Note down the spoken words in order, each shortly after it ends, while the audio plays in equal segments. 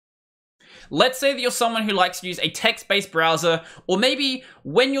let's say that you're someone who likes to use a text-based browser, or maybe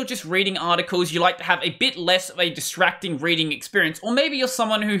when you're just reading articles, you like to have a bit less of a distracting reading experience, or maybe you're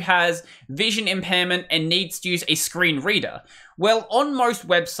someone who has vision impairment and needs to use a screen reader. Well, on most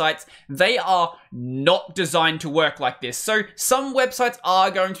websites, they are not designed to work like this. So some websites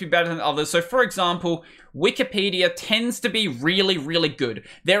are going to be better than others. So for example, Wikipedia tends to be really, really good.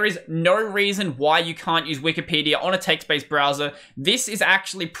 There is no reason why you can't use Wikipedia on a text-based browser. This is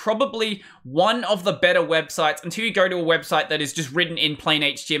actually probably one of the better websites until you go to a website that is just written in plain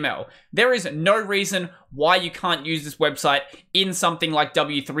HTML. There is no reason why you can't use this website in something like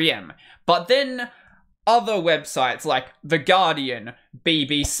W3M. But then other websites like The Guardian,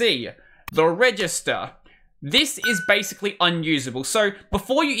 BBC, The Register, this is basically unusable. So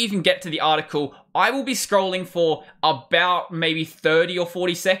before you even get to the article, I will be scrolling for about maybe 30 or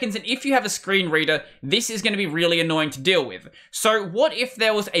 40 seconds. And if you have a screen reader, this is going to be really annoying to deal with. So what if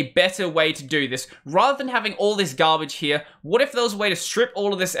there was a better way to do this? Rather than having all this garbage here, what if there was a way to strip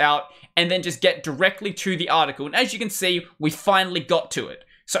all of this out and then just get directly to the article? And as you can see, we finally got to it.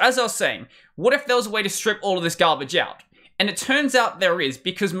 So as I was saying, what if there was a way to strip all of this garbage out? And it turns out there is,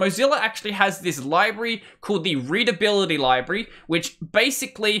 because Mozilla actually has this library called the Readability Library, which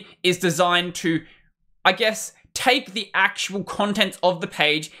basically is designed to, I guess, take the actual contents of the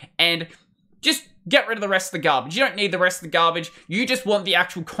page and just get rid of the rest of the garbage. You don't need the rest of the garbage, you just want the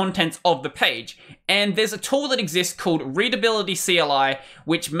actual contents of the page. And there's a tool that exists called Readability CLI,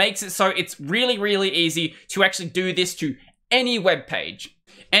 which makes it so it's really, really easy to actually do this to any web page.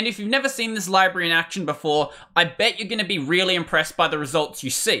 And if you've never seen this library in action before, I bet you're going to be really impressed by the results you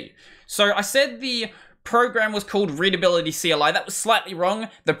see. So I said the program was called Readability CLI. That was slightly wrong.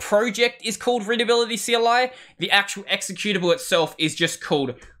 The project is called Readability CLI. The actual executable itself is just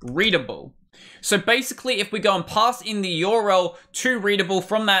called Readable. So basically, if we go and pass in the URL to Readable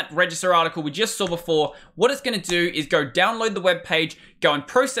from that register article we just saw before, what it's going to do is go download the web page, go and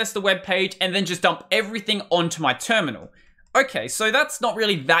process the web page, and then just dump everything onto my terminal. Okay, so that's not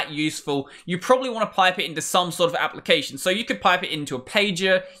really that useful. You probably want to pipe it into some sort of application. So you could pipe it into a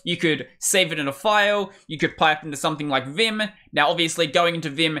pager, you could save it in a file, you could pipe it into something like Vim. Now obviously going into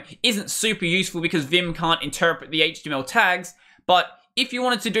Vim isn't super useful because Vim can't interpret the HTML tags, but if you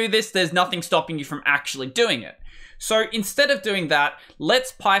wanted to do this, there's nothing stopping you from actually doing it. So instead of doing that,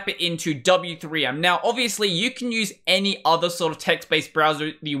 let's pipe it into W3M. Now, obviously, you can use any other sort of text-based browser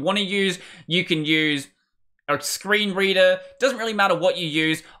that you want to use. You can use a screen reader, doesn't really matter what you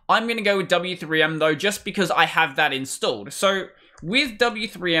use. I'm going to go with W3M though, just because I have that installed. So with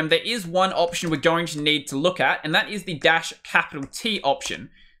W3M, there is one option we're going to need to look at, and that is the -T option.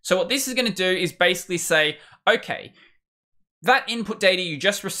 So what this is going to do is basically say, okay, that input data you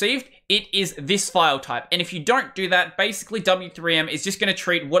just received, it is this file type. And if you don't do that, basically W3M is just going to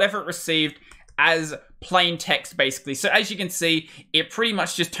treat whatever it received as plain text, basically. So as you can see, it pretty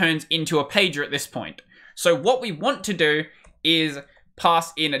much just turns into a pager at this point. So what we want to do is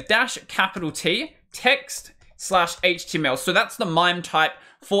pass in a -T, text/HTML. So that's the MIME type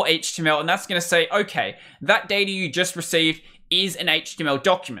for HTML, and that's going to say, okay, that data you just received is an HTML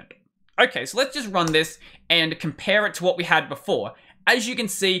document. Okay, so let's just run this and compare it to what we had before. As you can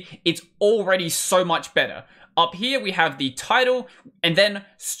see, it's already so much better. Up here, we have the title, and then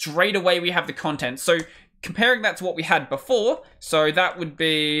straight away we have the content. So comparing that to what we had before, so that would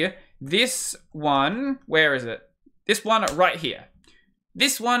be this one, where is it? This one right here.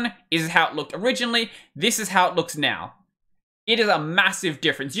 This one is how it looked originally. This is how it looks now. It is a massive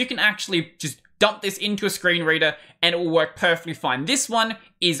difference. You can actually just dump this into a screen reader and it will work perfectly fine. This one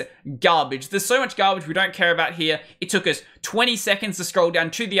is garbage. There's so much garbage we don't care about here. It took us 20 seconds to scroll down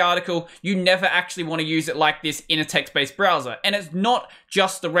to the article. You never actually want to use it like this in a text-based browser. And it's not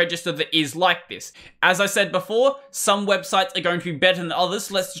just the register that is like this. As I said before, some websites are going to be better than others.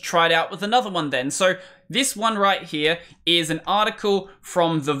 So let's try it out with another one then. So this one right here is an article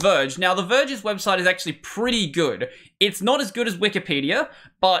from The Verge. Now, The Verge's website is actually pretty good. It's not as good as Wikipedia,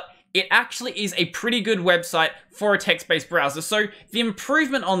 but it actually is a pretty good website for a text-based browser. So the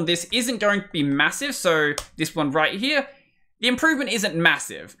improvement on this isn't going to be massive. So this one right here, the improvement isn't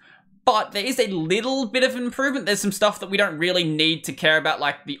massive, but there is a little bit of improvement. There's some stuff that we don't really need to care about,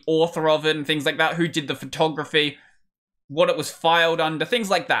 like the author of it and things like that, who did the photography, what it was filed under, things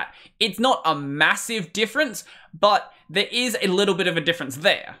like that. It's not a massive difference, but there is a little bit of a difference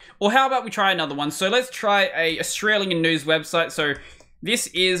there. Or how about we try another one? So let's try a Australian news website. So this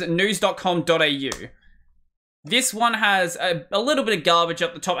is news.com.au. This one has a little bit of garbage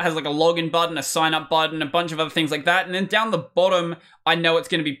up the top. It has like a login button, a sign up button, a bunch of other things like that. And then down the bottom, I know it's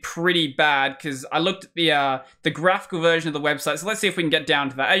going to be pretty bad because I looked at the graphical version of the website. So let's see if we can get down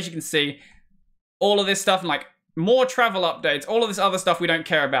to that. As you can see, all of this stuff, and like more travel updates, all of this other stuff we don't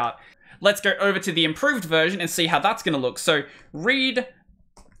care about. Let's go over to the improved version and see how that's going to look. So readable,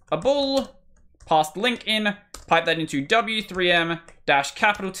 pass the link in, pipe that into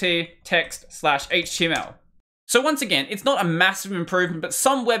W3M-T text/HTML. So once again, it's not a massive improvement, but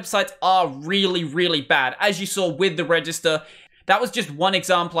some websites are really, really bad. As you saw with the register, that was just one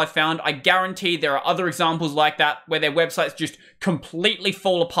example I found. I guarantee there are other examples like that where their websites just completely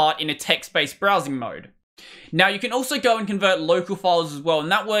fall apart in a text-based browsing mode. Now, you can also go and convert local files as well,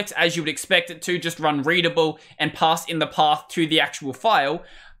 and that works as you would expect it to, just run readable and pass in the path to the actual file.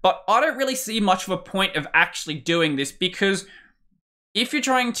 But I don't really see much of a point of actually doing this, because if you're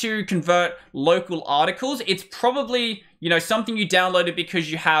trying to convert local articles, it's probably, something you downloaded because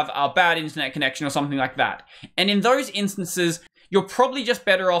you have a bad internet connection or something like that. And in those instances, you're probably just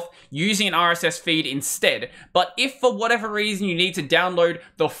better off using an RSS feed instead. But if for whatever reason you need to download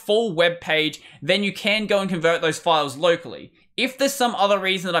the full web page, then you can go and convert those files locally. If there's some other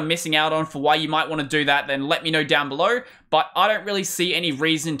reason that I'm missing out on for why you might want to do that, then let me know down below, but I don't really see any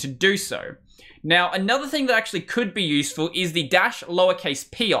reason to do so. Now, another thing that actually could be useful is the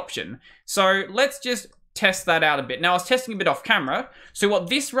 -p option. So let's just test that out a bit. Now, I was testing a bit off camera. So what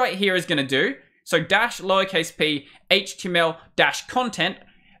this right here is going to do, so -p HTML-content,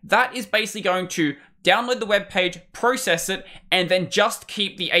 that is basically going to download the web page, process it, and then just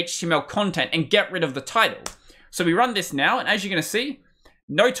keep the HTML content and get rid of the title. So we run this now, and as you're going to see,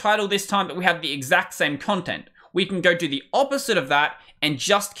 no title this time, but we have the exact same content. We can go do the opposite of that and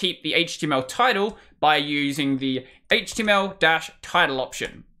just keep the HTML title by using the HTML-title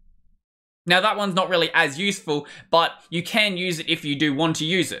option. Now, that one's not really as useful, but you can use it if you do want to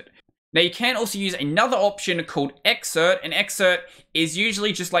use it. Now, you can also use another option called Excerpt, and Excerpt is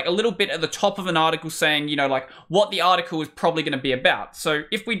usually just like a little bit at the top of an article saying, like what the article is probably going to be about. So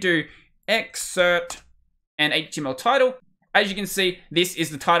if we do Excerpt and HTML title, as you can see, this is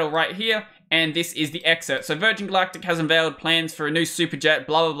the title right here, and this is the excerpt. So Virgin Galactic has unveiled plans for a new superjet,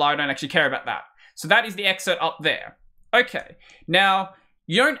 blah, blah, blah. I don't actually care about that. So that is the excerpt up there. Okay, now,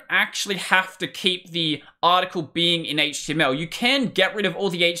 you don't actually have to keep the article being in HTML. You can get rid of all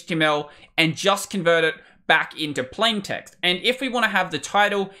the HTML and just convert it back into plain text. And if we want to have the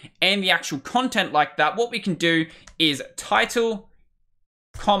title and the actual content like that, what we can do is title,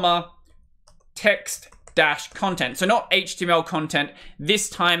 text-content. So not HTML content, this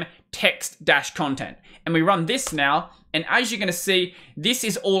time text-content. And we run this now, and as you're going to see, this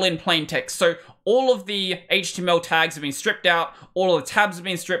is all in plain text. So all of the HTML tags have been stripped out, all of the tabs have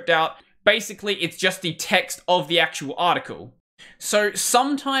been stripped out. Basically, it's just the text of the actual article. So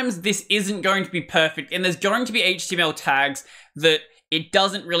sometimes this isn't going to be perfect, and there's going to be HTML tags that it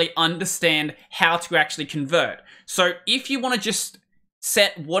doesn't really understand how to actually convert. So if you want to just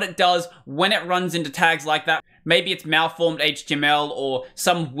set what it does when it runs into tags like that, maybe it's malformed HTML or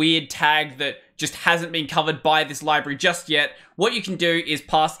some weird tag that just hasn't been covered by this library just yet, what you can do is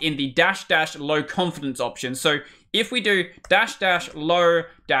pass in the --low confidence option. So if we do --low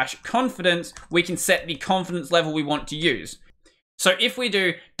confidence, we can set the confidence level we want to use. So if we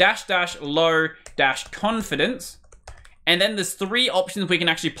do --low confidence, and then there's 3 options we can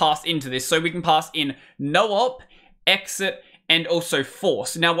actually pass into this. So we can pass in no op, exit, and also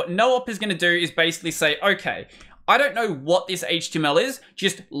force. Now, what no op is going to do is basically say, okay, I don't know what this HTML is,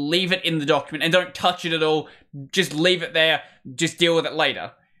 just leave it in the document and don't touch it at all. Just leave it there, just deal with it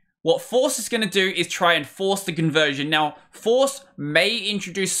later. What force is going to do is try and force the conversion. Now, force may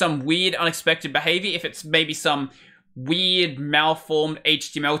introduce some weird, unexpected behavior if it's maybe some weird, malformed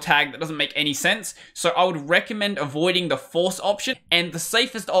HTML tag that doesn't make any sense. So I would recommend avoiding the force option, and the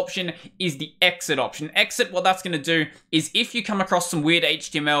safest option is the exit option. Exit, what that's going to do is if you come across some weird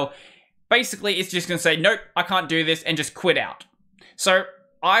HTML, basically it's just going to say, nope, I can't do this, and just quit out. So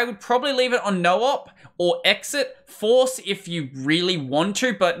I would probably leave it on no op or exit. Force if you really want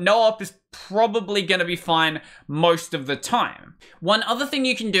to, but no op is probably going to be fine most of the time. One other thing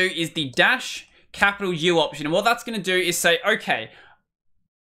you can do is the -U option, and what that's going to do is say, okay,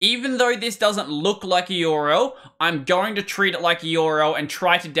 even though this doesn't look like a URL, I'm going to treat it like a URL and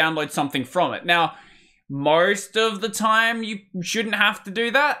try to download something from it. Now, most of the time, you shouldn't have to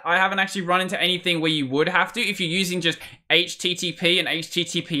do that. I haven't actually run into anything where you would have to. If you're using just HTTP and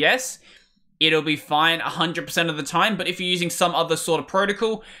HTTPS, it'll be fine 100% of the time, but if you're using some other sort of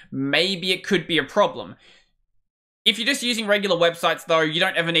protocol, maybe it could be a problem. If you're just using regular websites though, you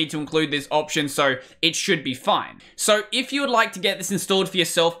don't ever need to include this option, so it should be fine. So if you would like to get this installed for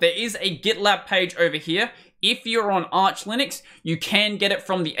yourself, there is a GitLab page over here. If you're on Arch Linux, you can get it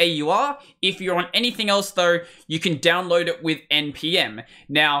from the AUR. If you're on anything else though, you can download it with NPM.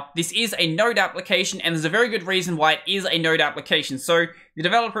 Now, this is a Node application, and there's a very good reason why it is a Node application. So the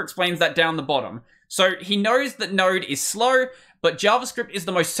developer explains that down the bottom. So he knows that Node is slow, but JavaScript is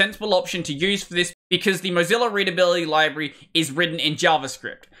the most sensible option to use for this because the Mozilla Readability Library is written in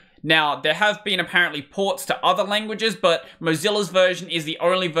JavaScript. Now, there have been apparently ports to other languages, but Mozilla's version is the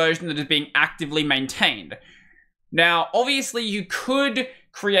only version that is being actively maintained. Now, obviously, you could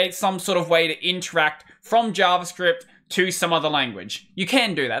create some sort of way to interact from JavaScript to some other language. You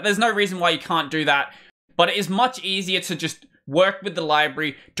can do that. There's no reason why you can't do that, but it is much easier to just work with the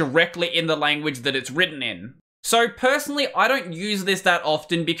library directly in the language that it's written in. So personally, I don't use this that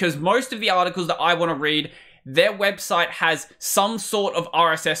often because most of the articles that I want to read, their website has some sort of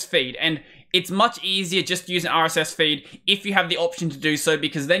RSS feed, and it's much easier just to use an RSS feed if you have the option to do so,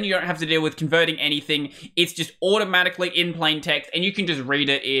 because then you don't have to deal with converting anything. It's just automatically in plain text, and you can just read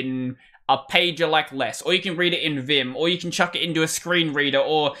it in a page or like less, or you can read it in Vim, or you can chuck it into a screen reader,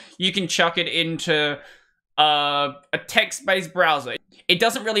 or you can chuck it into a text-based browser. It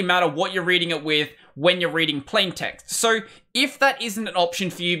doesn't really matter what you're reading it with when you're reading plain text. So if that isn't an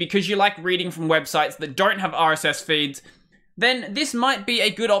option for you because you like reading from websites that don't have RSS feeds, then this might be a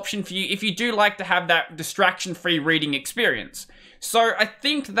good option for you if you do like to have that distraction-free reading experience. So I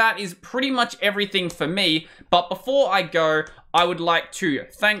think that is pretty much everything for me, but before I go, I would like to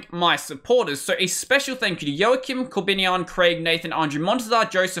thank my supporters. So a special thank you to Joachim, Corbinian, Craig, Nathan, Andrew,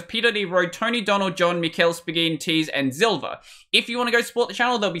 Montazar, Joseph, Peter D. Road, Tony, Donald, John, Mikhail, Spagin, Tees, and Zilva. If you want to go support the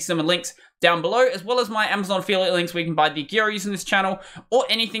channel, there'll be some links down below, as well as my Amazon affiliate links where you can buy the gear using this channel, or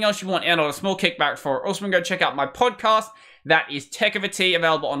anything else you want and on a small kickback for. Also, go check out my podcast. That is Tech of a Tea,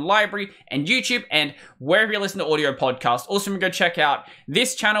 available on Library and YouTube and wherever you listen to audio podcasts. Also, go check out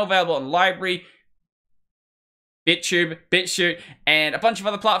this channel, available on Library, BitTube, BitChute, and a bunch of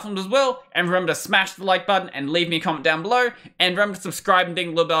other platforms as well. And remember to smash the like button and leave me a comment down below. And remember to subscribe and ding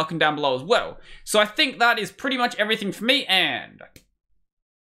the little bell icon down below as well. So I think that is pretty much everything for me, and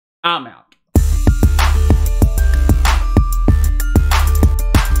I'm out.